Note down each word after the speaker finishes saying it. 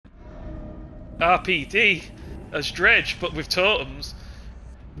RPD as Dredge, but with totems,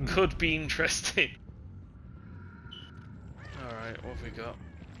 could be interesting. Alright, what have we got?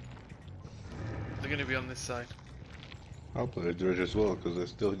 They're going to be on this side. I'll play Dredge as well, because I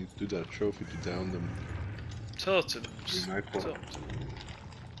still need to do that trophy to down them. Totems. Totem.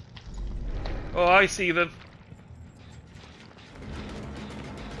 Oh, I see them.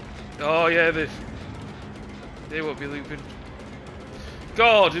 Oh yeah, they won't be looping.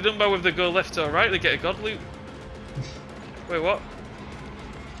 God, they don't matter whether they go left or right, they get a god loop. Wait, what?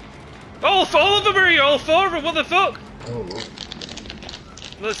 Oh, all of them are here, all four of them, what the fuck? Oh,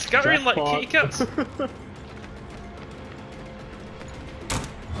 They're scattering like kitty cats.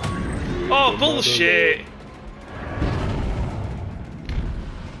 Oh, bullshit!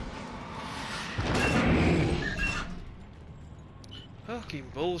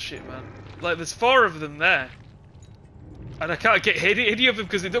 Fucking bullshit, man. Like, there's four of them there. And I can't get any of them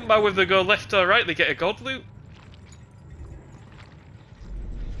because it doesn't matter whether they go left or right, they get a god loop.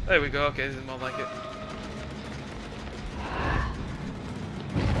 There we go, okay, this is more like it.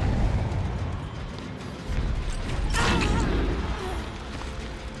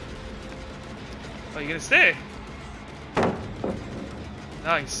 Are you gonna stay?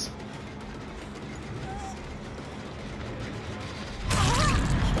 Nice.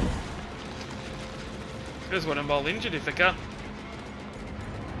 Here's one I'm all injured if I can.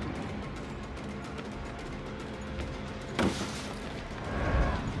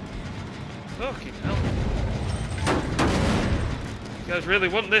 Fucking hell. You guys really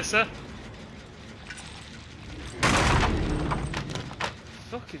want this, huh? What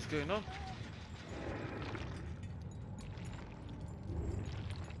the fuck is going on?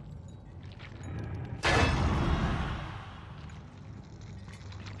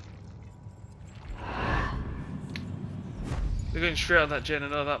 They're going straight on that gen, I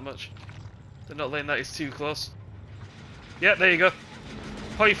know that much. They're not letting that, it's too close. Yeah, there you go.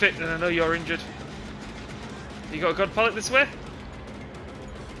 Perfect, and I know you're injured. You got a god pallet this way?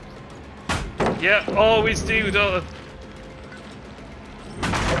 Yeah, always do, don't they?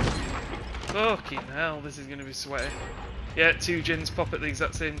 Fucking hell, this is going to be sweaty. Yeah, two gens pop at the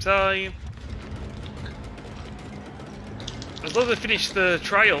exact same time. As long as I finish the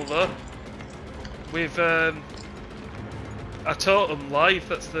trial though, with a totem live,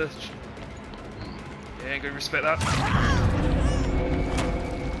 that's the... Yeah, I'm going to respect that.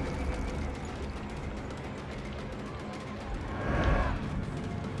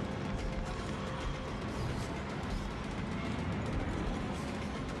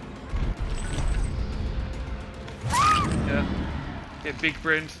 Yeah, get big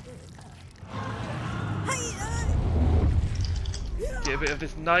brained. Get a bit of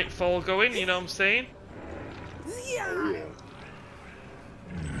this nightfall going, you know what I'm saying?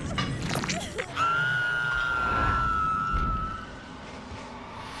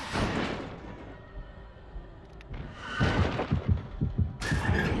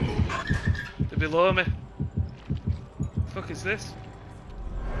 They're below me. Fuck is this?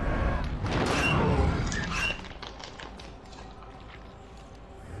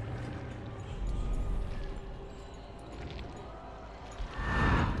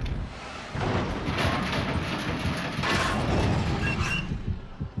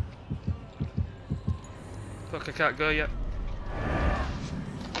 Fuck, I can't go yet.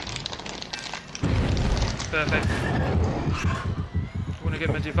 Perfect. I want to get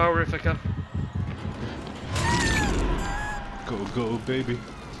my devourer if I can. go, go, baby.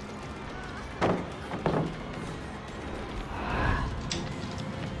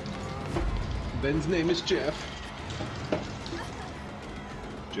 Ben's name is Jeff.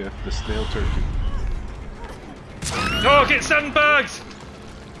 Jeff the snail turkey. Oh, get sandbagged!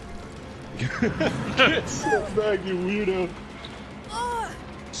 Get sandbagged, you weirdo!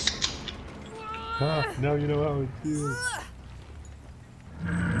 Ah, now you know how it feels.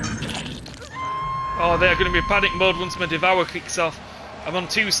 Oh, they're going to be panic mode once my devour kicks off. I'm on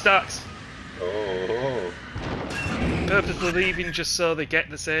 2 stacks. Oh. Purposely leaving just so they get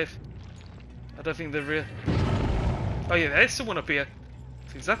the save. I don't think they're real. Oh yeah, there's someone up here.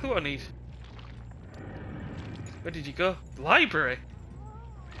 That's exactly what I need. Where did you go? Library?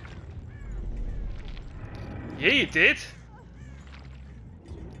 Yeah, you did.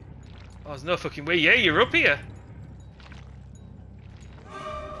 Oh, there's no fucking way. Yeah, you're up here.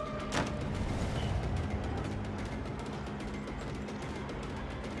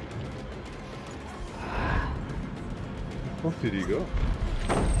 Where did he go?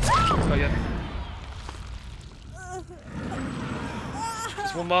 Oh yeah.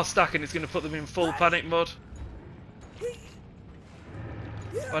 Just one more stack and it's going to put them in full panic mode.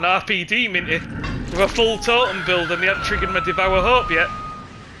 on RPD, Minty, with a full totem build, and they hadn't triggered my Devour Hope yet.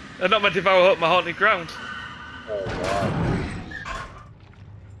 Not my Devour Hope, my Haunted Ground. Oh god.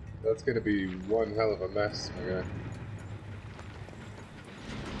 That's gonna be one hell of a mess, my guy.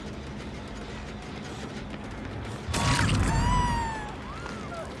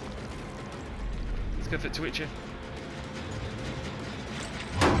 Let's go for Twitcher.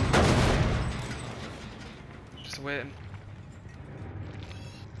 Just waiting.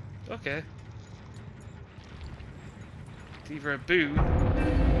 Okay. It's either a boon.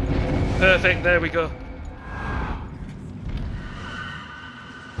 Perfect, there we go.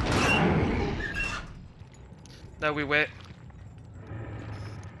 Now we wait.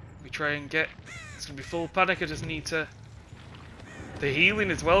 We try and get... It's gonna be full panic, I just need to... The healing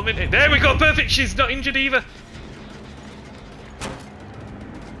as well, Minty. There we go, perfect, she's not injured either.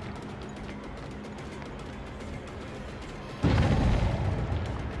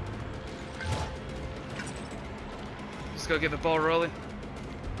 Just gotta get the ball rolling.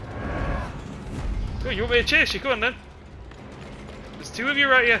 Oh, you want me to chase you? Go on then. There's two of you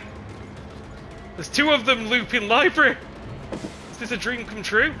right here. There's two of them looping library. Is this a dream come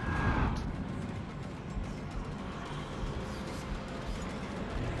true?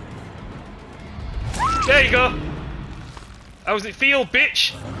 There you go. How does it feel,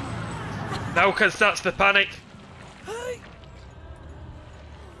 bitch? Now can starts the panic.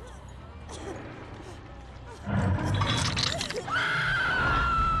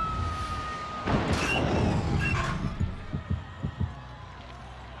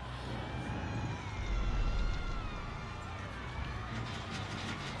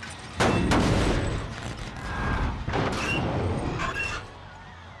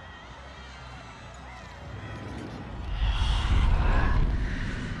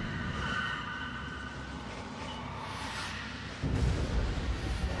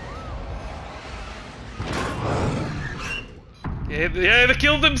 Yeah, they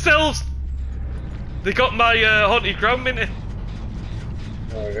killed themselves! They got my haunted ground, Minty.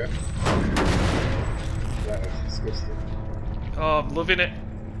 Oh yeah? That is disgusting. Oh, I'm loving it.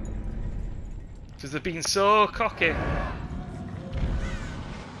 Because they've been so cocky.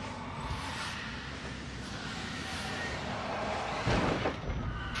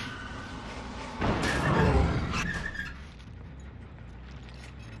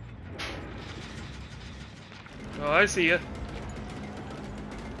 Oh, I see you.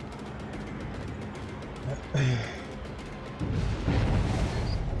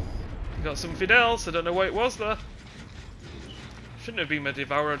 You got something else, I don't know what it was though. Shouldn't have been my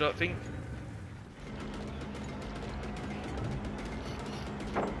Devourer, I don't think.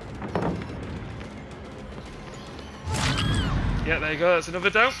 Yeah, there you go, that's another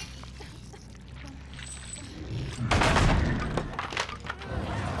down.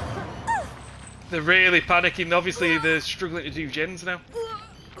 They're really panicking, obviously they're struggling to do gens now.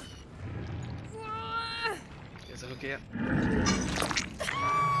 Here's a hook here.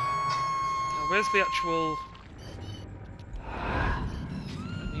 Where's the actual...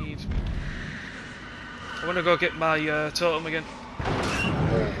 I want to go get my totem again.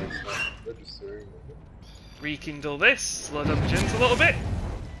 Rekindle this, slow down the gens a little bit.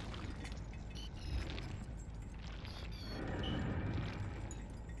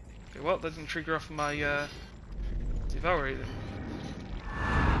 Okay, what? That didn't trigger off my Devour either.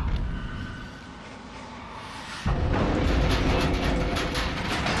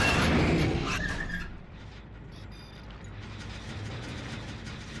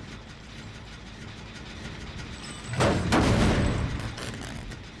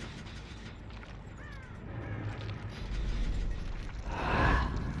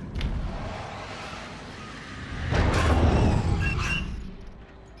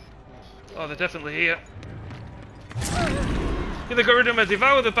 Oh, they're definitely here. Yeah, they got rid of my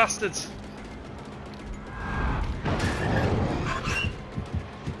Devour, the bastards.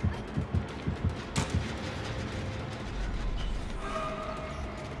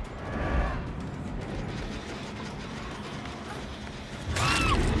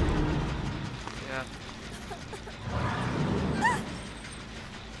 Yeah.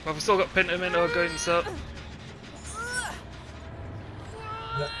 Well, we've still got Pentamento going, so...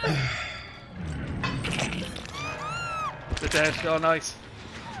 They're dead. Oh, nice.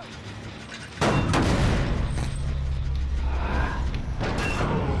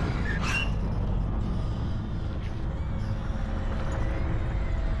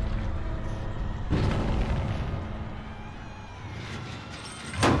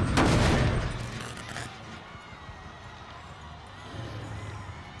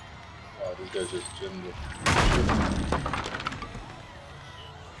 Oh, this guy's just general.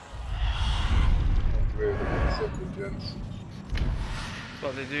 something, gents. That's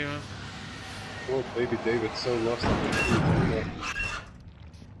what they do, man. Poor baby David's so lost in the streets.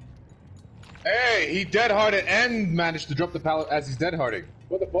 Hey, he dead-hearted and managed to drop the pallet as he's dead-hearting.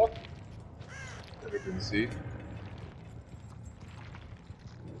 What the fuck? Never been seen.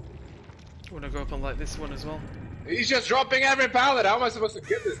 I want to go up and light this one as well. He's just dropping every pallet. How am I supposed to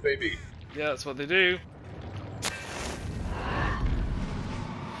get this baby? Yeah, that's what they do.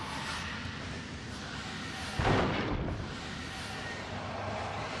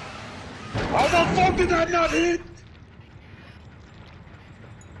 How the fuck did that not hit?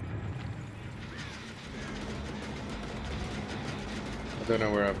 I don't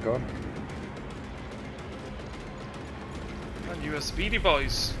know where I've gone. And you are speedy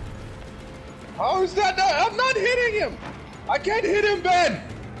boys. How is that not? I'm not hitting him! I can't hit him, Ben!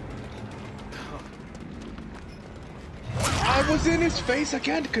 I was in his face, I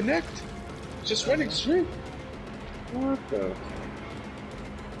can't connect. Just running straight. What the?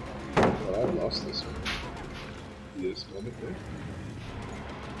 Well, I lost this one. This moment there.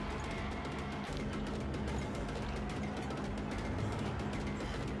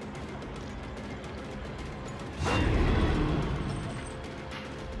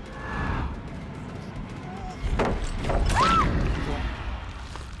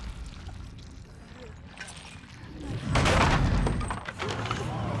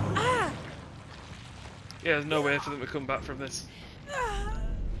 Yeah, there's no way for them to come back from this.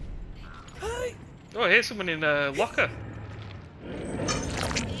 Oh, I hear someone in a locker.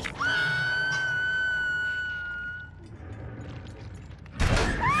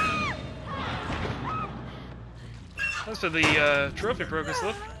 That's for the trophy progress,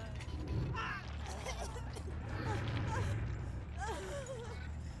 look.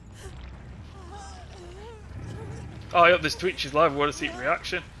 Oh, I hope this Twitch is live. I want to see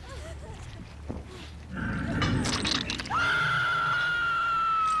reaction.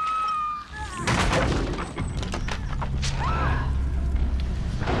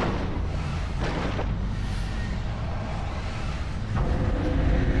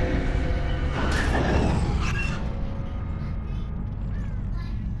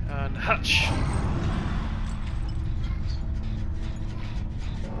 And hatch.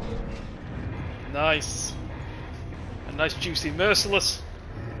 Nice. A nice juicy merciless.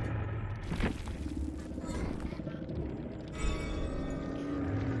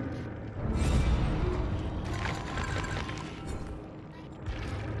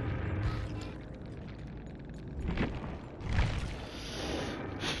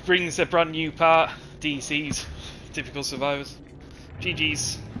 Brings a brand new part, DCs, typical survivors.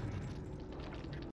 GG's.